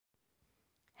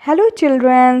Hello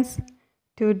children,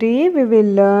 today we will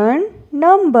learn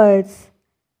numbers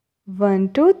 1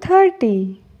 to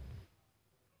 30.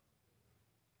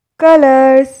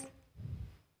 Colors: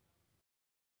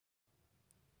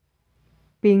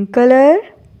 pink color,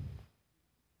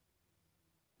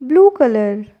 blue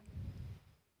color,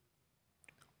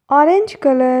 orange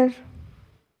color,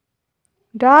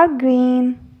 dark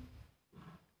green,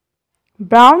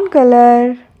 brown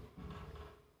color,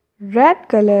 red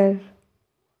color,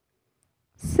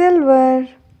 silver,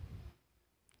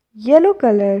 yellow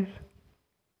color.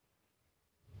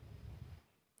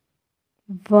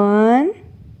 1,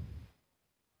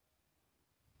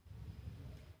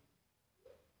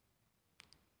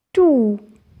 2,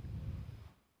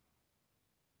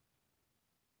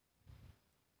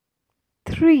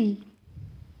 3,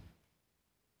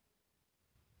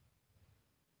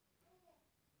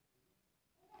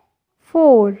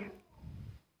 4,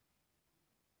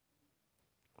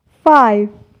 5,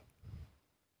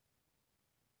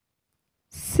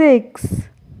 6,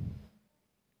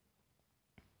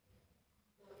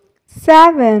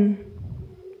 7,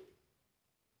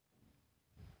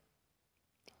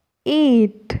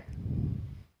 8,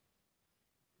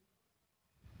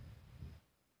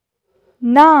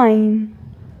 9,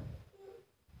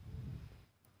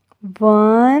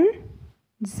 1,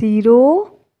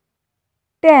 0,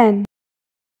 10,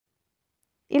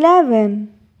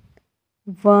 11,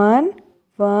 1,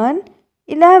 1,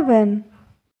 11,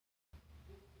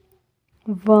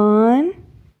 1,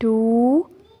 2,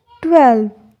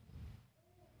 12,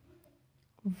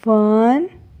 1,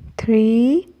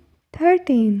 3,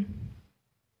 13,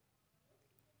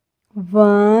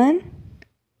 1,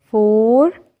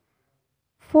 4,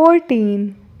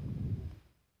 14,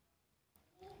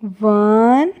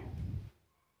 1,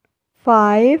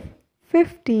 5,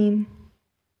 15,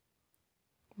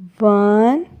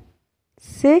 1,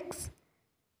 6,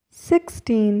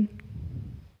 16,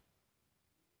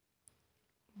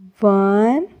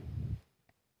 1,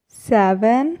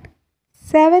 7,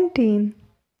 17,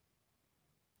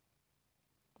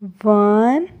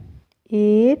 1,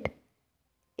 8,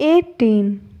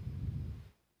 18,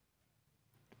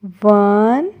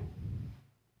 1,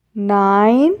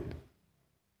 9,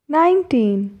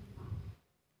 19,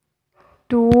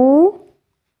 2,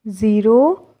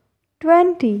 0,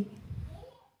 20,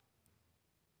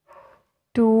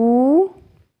 2,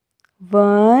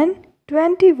 1,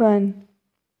 21,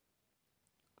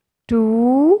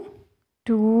 2,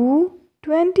 2,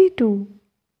 22,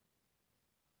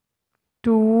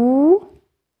 2,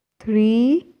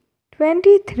 3,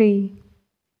 23,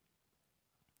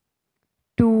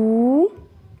 2,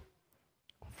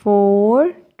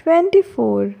 4,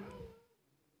 24,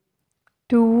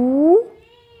 2,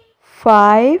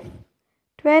 5,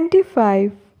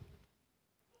 25,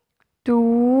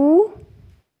 2,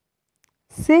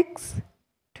 6,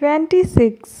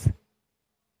 26,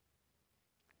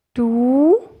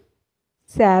 2,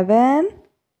 7,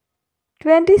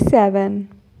 27,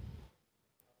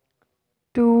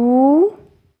 2,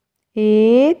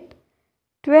 8,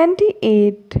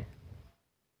 28,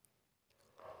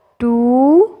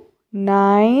 2,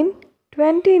 9,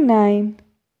 29,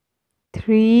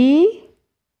 3,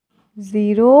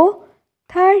 0,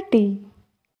 30.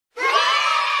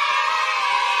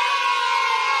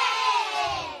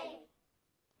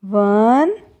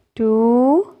 One,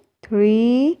 2,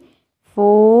 3,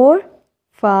 4,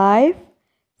 5,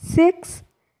 6,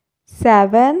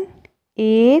 7,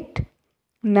 8,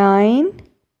 9,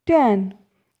 10,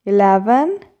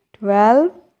 11,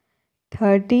 12,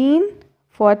 13,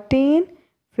 14,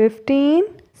 15,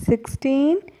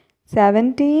 16,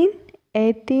 17,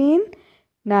 18,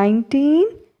 19,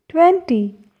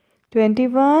 20,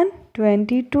 21,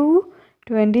 22,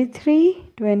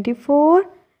 23, 24,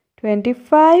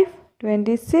 25,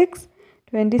 26,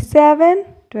 27,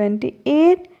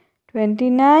 28,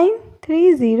 29,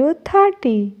 30,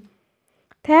 30.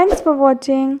 Thanks for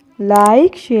watching.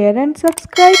 Like, share and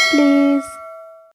subscribe please.